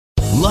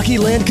Lucky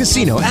Land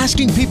Casino,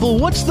 asking people,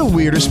 what's the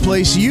weirdest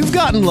place you've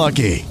gotten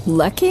lucky?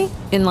 Lucky?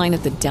 In line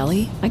at the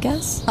deli, I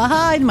guess?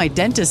 Aha, in my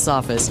dentist's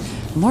office.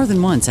 More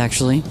than once,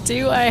 actually.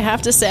 Do I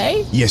have to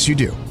say? Yes, you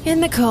do. In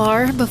the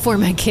car before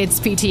my kids'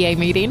 PTA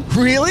meeting.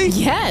 Really?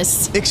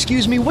 Yes.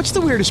 Excuse me, what's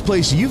the weirdest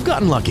place you've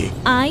gotten lucky?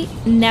 I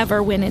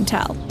never win and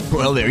tell.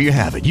 Well, there you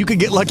have it. You can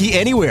get lucky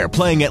anywhere,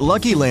 playing at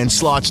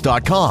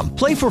LuckyLandSlots.com.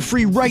 Play for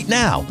free right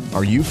now.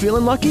 Are you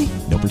feeling lucky?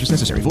 No purchase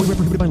necessary. Void where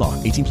prohibited by law.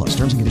 18 plus.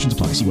 Terms and conditions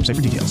apply. See website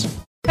for details.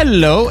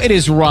 Hello, it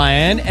is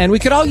Ryan, and we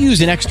could all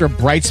use an extra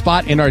bright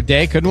spot in our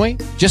day, couldn't we?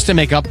 Just to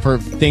make up for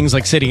things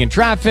like sitting in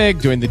traffic,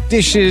 doing the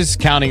dishes,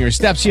 counting your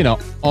steps, you know,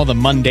 all the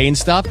mundane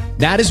stuff.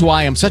 That is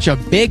why I'm such a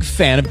big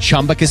fan of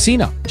Chumba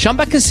Casino.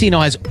 Chumba Casino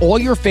has all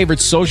your favorite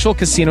social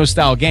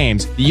casino-style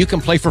games that you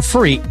can play for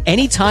free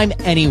anytime,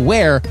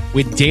 anywhere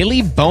with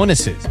daily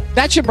bonuses.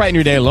 That should brighten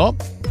your day a little.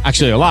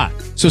 Actually, a lot.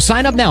 So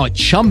sign up now at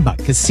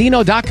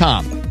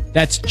ChumbaCasino.com.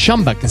 That's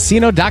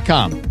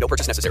ChumbaCasino.com. No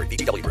purchase necessary.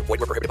 VGW Group.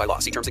 Void where prohibited by law.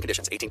 See terms and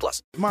conditions. 18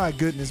 plus. My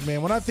goodness,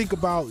 man. When I think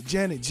about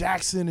Janet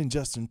Jackson and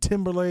Justin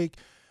Timberlake,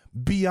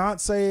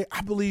 Beyonce,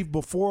 I believe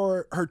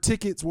before her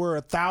tickets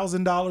were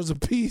 $1,000 a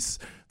piece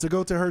to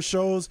go to her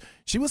shows,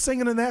 she was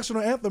singing the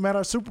national anthem at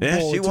our Super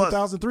Bowl in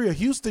 2003. A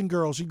Houston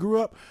girl. She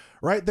grew up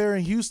right there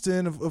in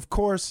Houston. Of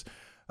course,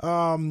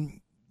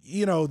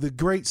 you know, the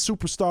great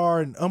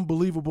superstar and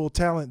unbelievable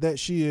talent that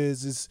she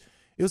is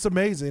it was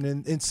amazing.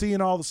 And seeing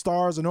all the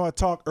stars, I know I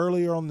talked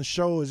earlier on the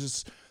show, is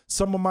just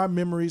some of my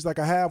memories like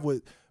I have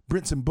with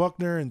Brinson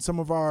Buckner and some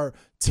of our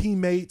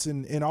teammates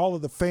and all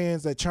of the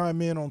fans that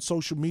chime in on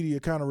social media,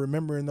 kind of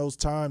remembering those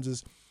times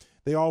as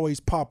they always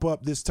pop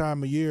up this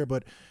time of year.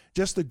 But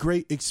just a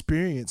great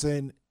experience.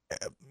 And,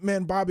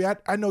 man, Bobby,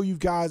 I know you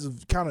guys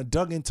have kind of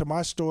dug into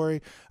my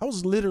story. I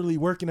was literally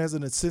working as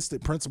an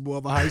assistant principal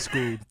of a high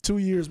school 2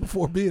 years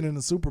before being in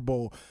the Super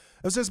Bowl.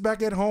 I was just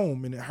back at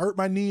home, and it hurt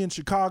my knee in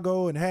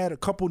Chicago and had a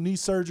couple knee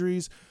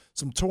surgeries,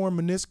 some torn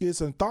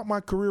meniscus, and thought my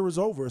career was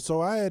over.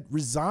 So I had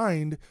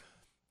resigned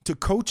to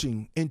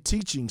coaching and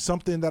teaching,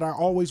 something that I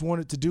always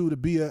wanted to do, to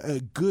be a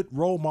good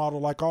role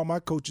model like all my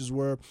coaches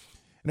were.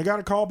 And I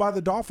got a call by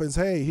the Dolphins.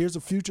 Hey, here's a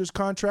futures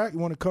contract. You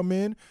want to come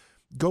in,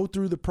 go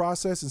through the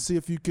process, and see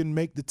if you can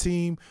make the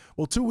team.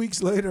 Well, 2 weeks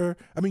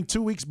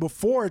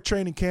before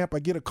training camp, I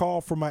get a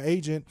call from my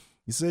agent.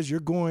 He says, you're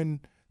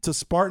going to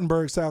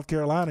Spartanburg, South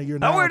Carolina. You're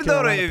now. How weird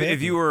though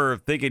if you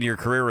were thinking your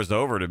career was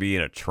over to be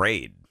in a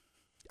trade.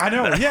 I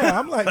know, yeah.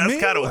 I'm like,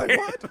 that's kind of like, weird.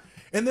 What?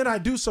 And then I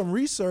do some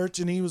research,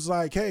 and he was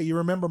like, hey, you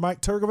remember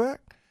Mike Turkovac?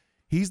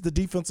 He's the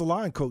defensive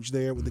line coach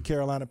there with the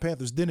Carolina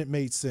Panthers. Then it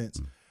made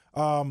sense.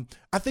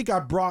 I think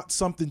I brought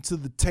something to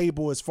the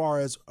table as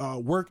far as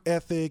work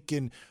ethic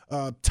and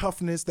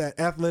toughness, that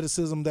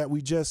athleticism that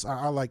we just,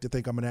 I like to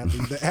think I'm an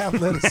athlete, the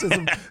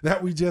athleticism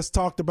that we just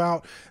talked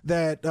about,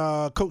 that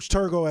Coach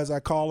Turgo, as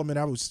I call him, and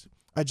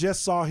I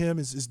just saw him.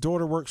 His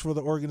daughter works for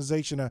the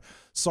organization. I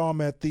saw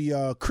him at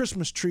the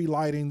Christmas tree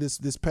lighting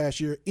this past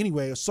year.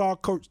 Anyway, I saw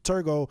Coach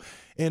Turgo,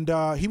 and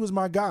he was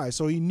my guy.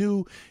 So he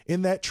knew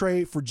in that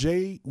trade for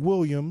Jay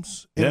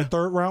Williams in a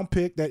third-round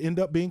pick that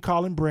ended up being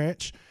Colin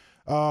Branch,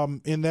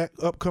 in that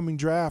upcoming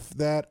draft,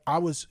 that I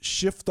was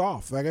shift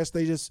off. I guess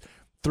they just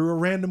threw a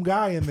random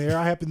guy in there.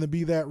 I happened to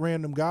be that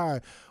random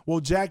guy.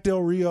 Well, Jack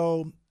Del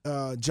Rio,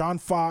 John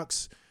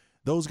Fox,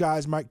 those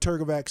guys, Mike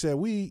Turkovac said,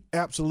 we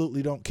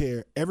absolutely don't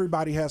care.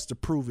 Everybody has to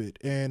prove it.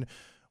 And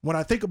when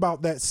I think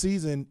about that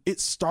season,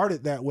 it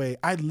started that way.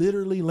 I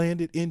literally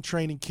landed in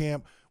training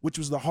camp, which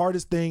was the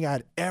hardest thing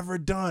I'd ever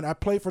done. I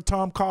played for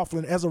Tom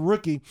Coughlin as a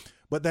rookie,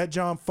 but that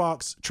John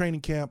Fox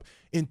training camp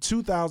in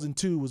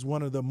 2002 was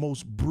one of the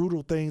most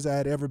brutal things I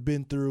had ever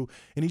been through.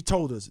 And he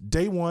told us,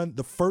 day one,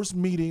 the first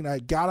meeting, I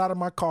got out of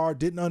my car,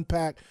 didn't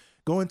unpack,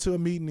 go into a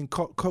meeting, and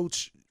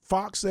Coach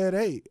Fox said,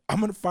 hey, I'm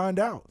going to find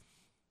out.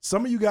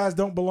 Some of you guys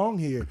don't belong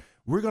here.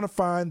 We're going to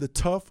find the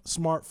tough,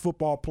 smart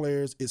football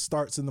players. It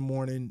starts in the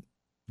morning.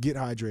 Get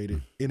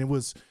hydrated. And it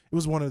was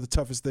one of the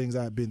toughest things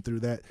I've been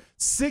through. That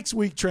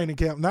 6-week training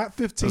camp, not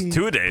 15. It was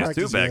 2 days,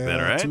 too, back then,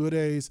 right? 2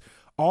 days.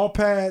 All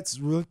pads,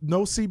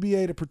 no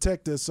CBA to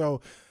protect us.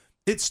 So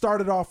it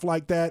started off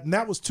like that, and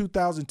that was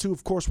 2002.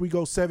 Of course, we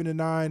go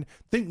 7-9,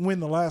 think win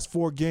the last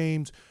 4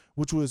 games,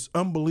 which was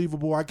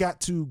unbelievable. I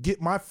got to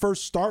get my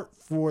first start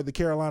for the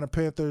Carolina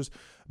Panthers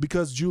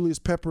because Julius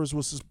Peppers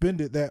was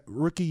suspended that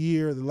rookie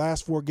year, the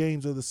last 4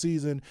 games of the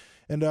season.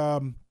 And,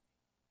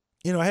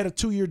 you know, I had a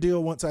 2-year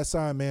deal once I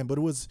signed, man, but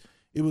it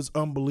was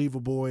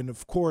unbelievable. And,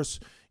 of course,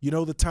 you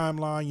know the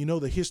timeline, you know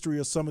the history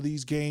of some of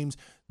these games.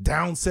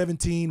 Down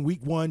 17,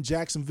 week 1,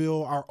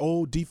 Jacksonville, our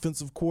old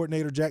defensive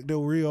coordinator, Jack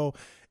Del Rio,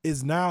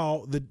 is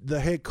now the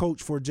head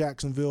coach for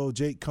Jacksonville.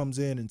 Jake comes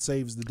in and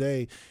saves the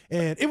day.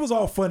 And it was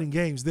all fun and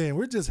games then.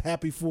 We're just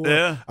happy for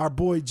our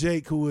boy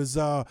Jake, who is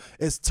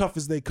as tough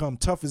as they come,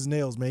 tough as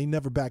nails, man. He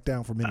never backed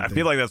down from anything. I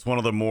feel like that's one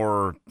of the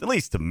more, at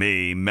least to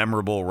me,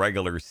 memorable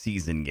regular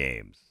season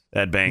games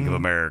at Bank of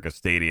America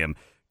Stadium.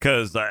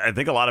 Because I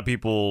think a lot of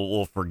people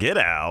will forget,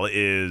 Al,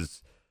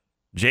 is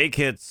Jake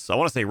hits, I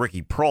want to say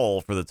Ricky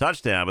Prohl for the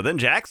touchdown, but then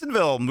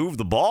Jacksonville moved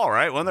the ball,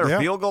 right? When their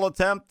field goal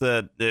attempt,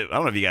 I don't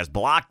know if you guys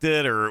blocked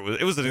it or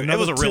it was a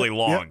really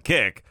long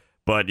kick,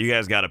 but you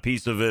guys got a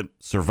piece of it,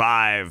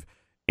 survive,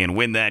 and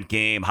win that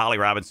game. Holly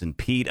Robinson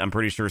Pete, I'm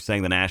pretty sure,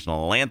 sang the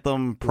national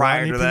anthem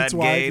prior to that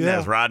game,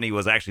 as Rodney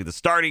was actually the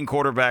starting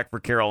quarterback for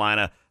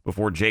Carolina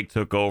before Jake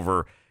took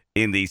over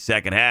in the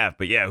second half.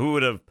 But yeah, who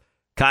would have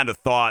kind of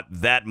thought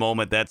that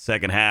moment, that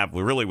second half,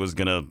 really was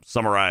going to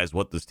summarize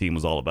what this team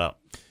was all about?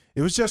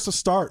 It was just a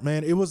start,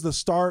 man. It was the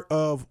start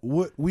of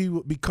what we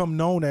would become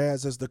known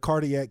as the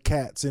Cardiac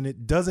Cats, and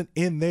it doesn't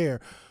end there.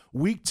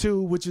 Week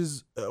 2, which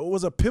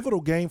was a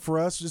pivotal game for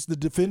us, just the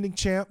defending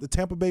champ, the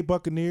Tampa Bay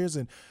Buccaneers,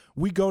 and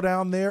we go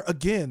down there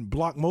again,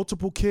 block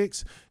multiple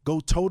kicks,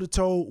 go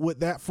toe-to-toe with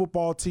that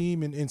football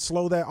team and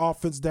slow that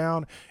offense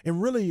down,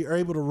 and really are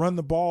able to run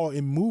the ball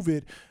and move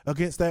it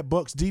against that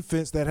Bucs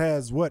defense that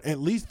has, at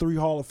least 3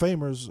 Hall of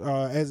Famers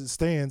as it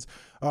stands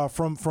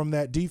from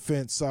that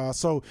defense.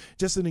 So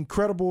just an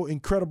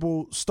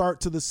incredible start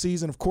to the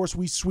season. Of course,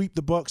 we sweep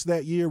the Bucs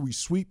that year. We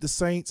sweep the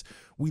Saints.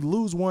 We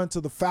lose one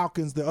to the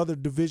Falcons, the other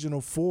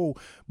divisional foe.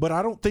 But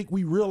I don't think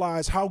we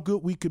realize how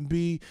good we can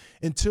be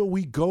until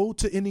we go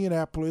to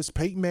Indianapolis,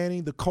 Peyton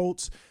Manning, the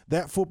Colts,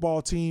 that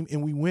football team,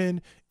 and we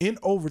win in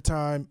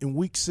overtime in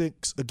Week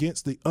 6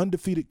 against the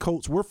undefeated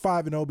Colts. We're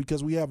 5-0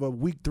 because we have a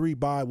Week 3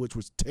 bye, which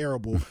was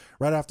terrible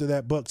right after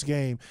that Bucs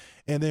game.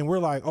 And then we're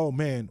like, oh,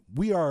 man,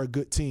 we are a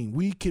good team.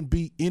 We can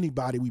beat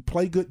anybody. We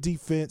play good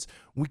defense.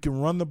 We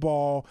can run the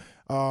ball.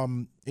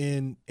 And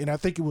I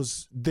think it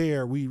was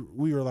there we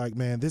were like,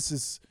 man, this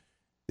is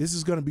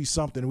going to be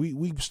something.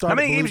 We started. How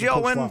many games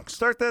y'all win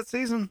start that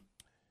season?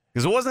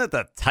 Because it wasn't at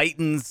the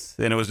Titans,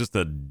 and it was just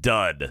a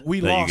dud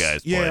we that lost, you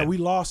guys played. Yeah, we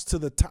lost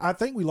to I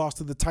think we lost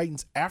to the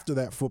Titans after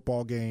that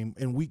football game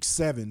in Week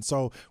 7.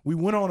 So we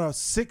went on a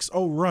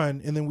 6-0 run,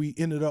 and then we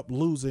ended up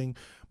losing.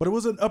 But it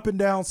was an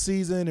up-and-down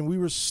season, and we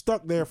were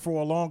stuck there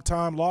for a long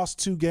time. Lost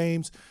 2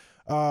 games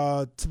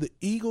to the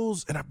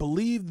Eagles, and I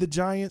believe the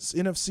Giants,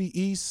 NFC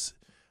East.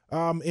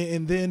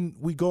 And then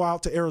we go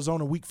out to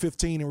Arizona Week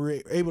 15, and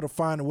we're able to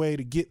find a way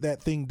to get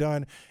that thing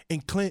done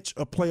and clinch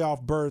a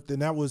playoff berth.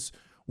 And that was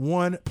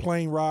one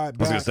plane ride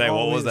back. I was going to say,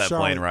 what was that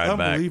plane ride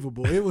back?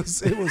 Unbelievable. It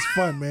was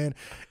fun, man.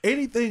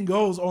 Anything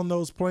goes on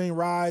those plane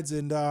rides.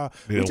 And the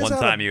one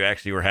time you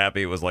actually were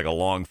happy, it was like a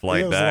long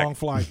flight back. It was a long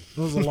flight. It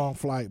was a long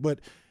flight. But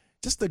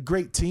just a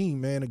great team,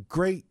 man. A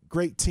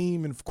great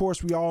team. And, of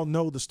course, we all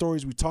know the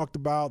stories we talked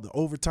about, the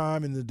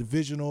overtime and the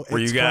divisional. Were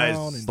you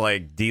guys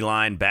like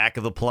D-line back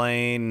of the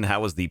plane?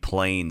 How was the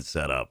plane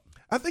set up?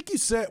 I think you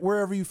sat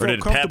wherever you felt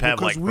comfortable. Or did Pep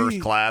have like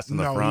first class in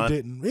the front? No, he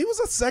didn't. He was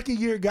a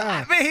second-year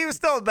guy. I mean, he was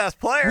still the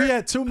best player. We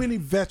had too many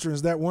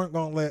veterans that weren't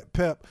going to let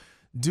Pep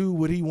do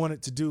what he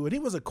wanted to do, and he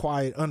was a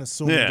quiet,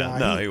 unassuming guy.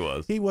 No, he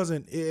was. He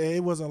wasn't.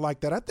 It wasn't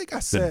like that. I think I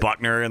said. Did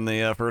Buckner in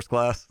the first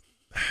class?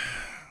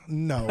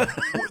 No.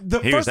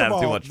 He was having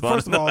too much fun.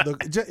 First of all,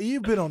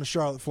 you've been on the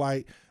Charlotte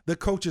flight. The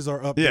coaches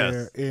are up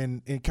there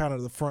in kind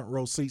of the front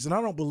row seats, and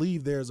I don't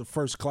believe there's a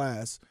first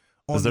class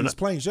on these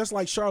planes. Just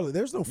like Charlotte,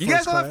 there's no first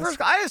class. You guys have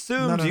first? I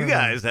assumed you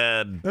guys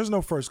had. There's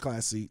no first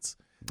class seats.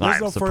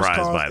 I'm surprised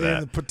by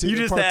that. You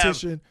just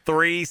have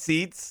 3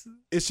 seats.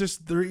 It's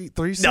just three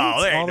seats.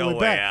 No, there ain't all the no way way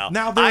back. out.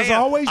 Now there's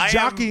always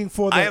jockeying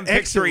for the exit I am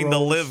picturing rows. the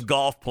Live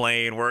Golf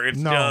plane where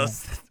it's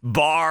just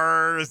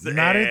bars.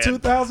 Not in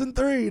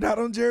 2003. Not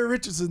on Jerry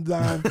Richardson's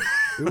dime.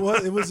 It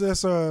was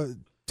just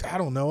I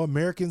don't know,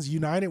 Americans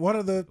United. One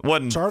of the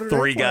wasn't chartered 3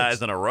 airplanes.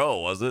 guys in a row,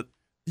 was it?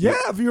 Yeah,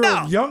 if you're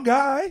a young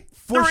guy,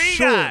 for 3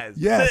 sure. guys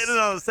Yes. sitting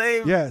on the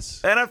same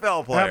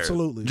NFL players.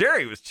 Absolutely.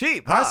 Jerry was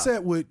cheap. Huh? I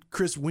sat with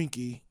Chris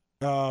Winkie.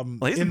 He's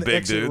a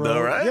big dude,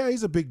 though, right? Yeah,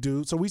 he's a big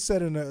dude. So we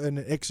sat in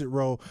an exit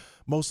row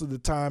most of the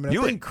time. And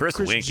you I think and Chris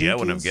Winkie, Jenkins, I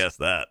wouldn't have guessed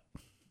that.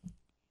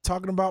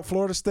 Talking about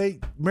Florida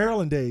State,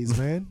 Maryland days,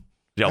 man.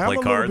 Y'all play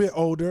I'm a cards? little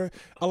bit older.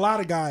 A lot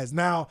of guys.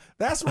 Now,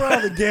 that's where all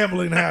the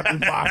gambling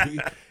happened, Bobby.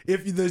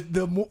 If you,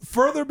 the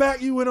further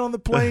back you went on the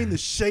plane, the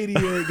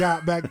shadier it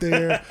got back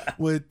there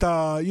with,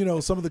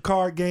 some of the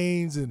card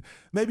games, and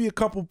maybe a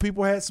couple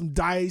people had some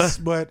dice,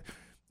 but –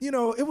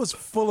 it was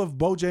full of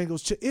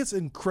Bojangles. It's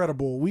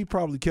incredible. We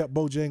probably kept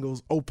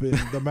Bojangles open,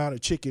 the amount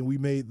of chicken we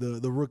made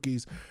the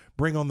rookies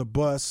bring on the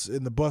bus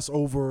and the bus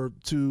over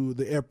to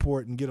the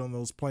airport and get on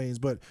those planes.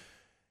 But,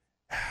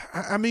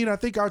 I mean, I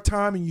think our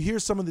time, and you hear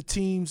some of the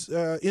teams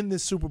in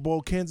this Super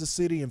Bowl, Kansas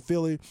City and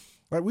Philly,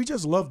 like we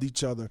just loved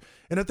each other.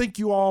 And I think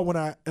you all, when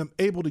I am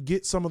able to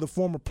get some of the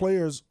former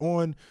players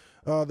on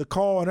the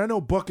call, and I know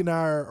Buck and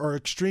I are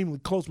extremely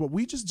close, but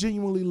we just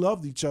genuinely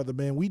loved each other,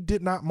 man. We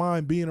did not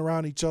mind being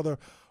around each other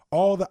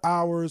all the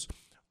hours,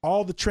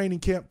 all the training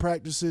camp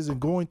practices, and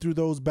going through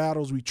those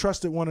battles. We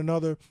trusted one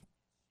another.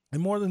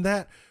 And more than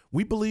that,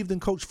 we believed in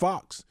Coach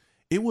Fox.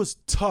 It was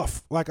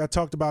tough, like I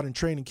talked about in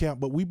training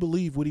camp, but we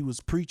believed what he was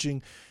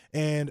preaching.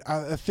 And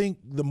I think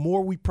the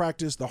more we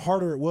practiced, the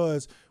harder it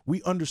was.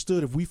 We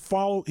understood if we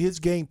followed his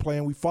game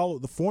plan, we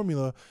followed the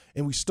formula,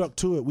 and we stuck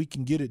to it, we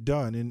can get it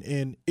done.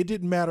 And it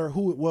didn't matter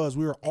who it was.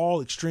 We were all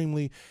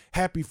extremely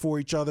happy for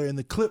each other. And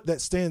the clip that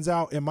stands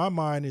out in my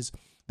mind is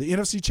the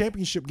NFC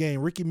Championship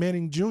game, Ricky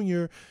Manning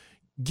Jr.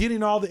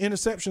 getting all the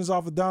interceptions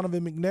off of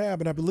Donovan McNabb,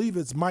 and I believe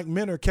it's Mike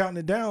Minter counting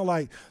it down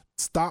like,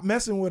 stop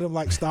messing with him,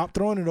 like stop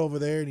throwing it over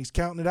there, and he's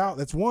counting it out.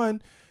 That's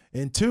 1.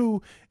 And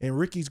 2, and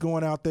Ricky's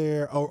going out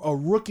there, a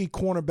rookie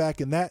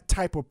cornerback in that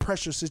type of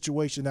pressure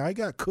situation. Now, he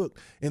got cooked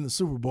in the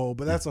Super Bowl,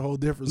 but that's a whole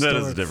different story.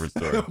 That is a different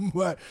story.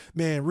 But,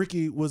 man,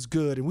 Ricky was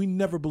good, and we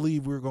never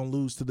believed we were going to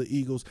lose to the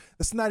Eagles.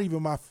 That's not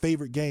even my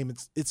favorite game.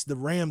 It's the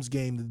Rams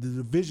game, the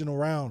divisional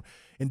round,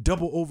 and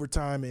double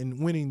overtime and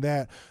winning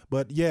that.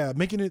 But, yeah,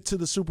 making it to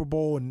the Super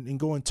Bowl and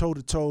going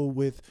toe-to-toe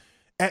with –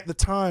 at the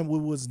time,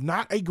 it was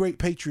not a great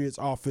Patriots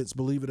offense,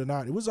 believe it or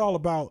not. It was all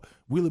about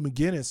Willie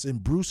McGinnis and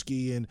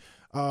Brewski and,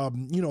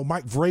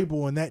 Mike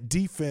Vrabel and that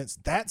defense.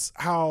 That's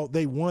how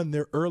they won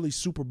their early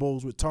Super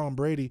Bowls with Tom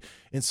Brady.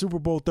 And Super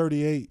Bowl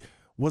 38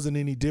 wasn't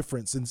any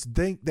difference. And to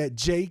think that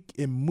Jake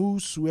and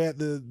Moose, who had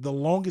the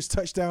longest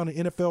touchdown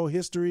in NFL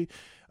history,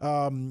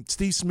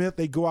 Steve Smith,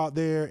 they go out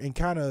there and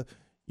kind of,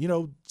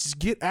 just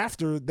get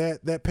after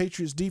that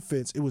Patriots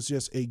defense. It was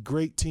just a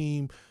great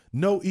team.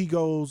 No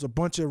egos, a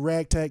bunch of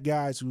ragtag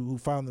guys who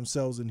found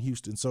themselves in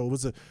Houston. So it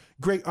was a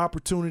great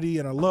opportunity,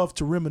 and I love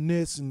to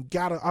reminisce and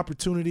got an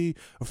opportunity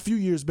a few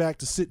years back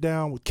to sit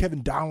down with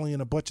Kevin Donnelly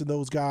and a bunch of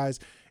those guys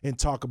and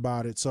talk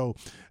about it. So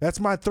that's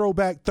my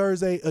Throwback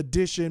Thursday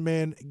edition,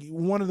 man.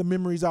 One of the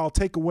memories I'll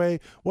take away.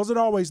 Wasn't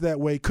always that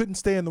way. Couldn't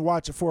stand to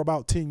watch it for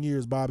about 10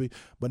 years, Bobby,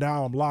 but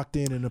now I'm locked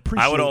in and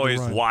appreciate it. I would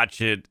always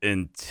watch it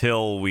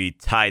until we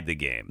tied the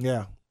game.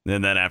 Yeah.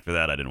 And then after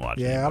that, I didn't watch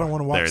it anymore. I don't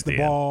want to watch the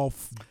ball.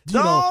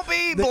 Don't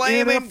be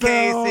blaming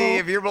Casey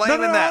if you're blaming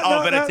that.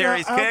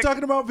 Vinatieri's kick? I'm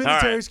talking about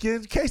Vinatieri's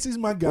kick. Casey's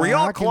my guy. Were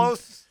y'all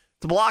close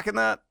to blocking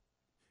that?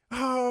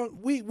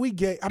 We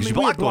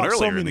blocked one earlier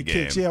so many in the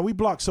game. kicks. Yeah, we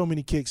blocked so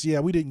many kicks. Yeah,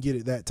 we didn't get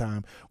it that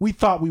time. We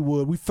thought we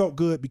would. We felt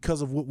good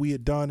because of what we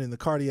had done in the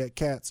Cardiac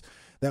Cats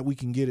that we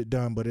can get it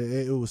done, but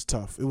it was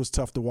tough. It was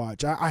tough to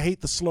watch. I hate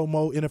the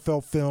slow-mo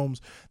NFL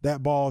films,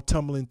 that ball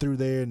tumbling through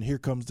there, and here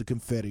comes the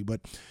confetti.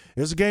 But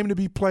there's a game to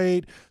be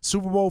played,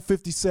 Super Bowl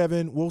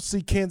 57. We'll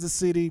see Kansas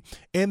City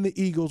and the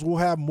Eagles. We'll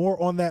have more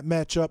on that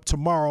matchup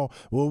tomorrow.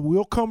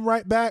 We'll come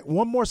right back.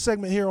 One more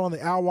segment here on the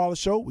Al Wallace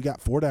Show. We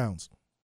got 4 downs.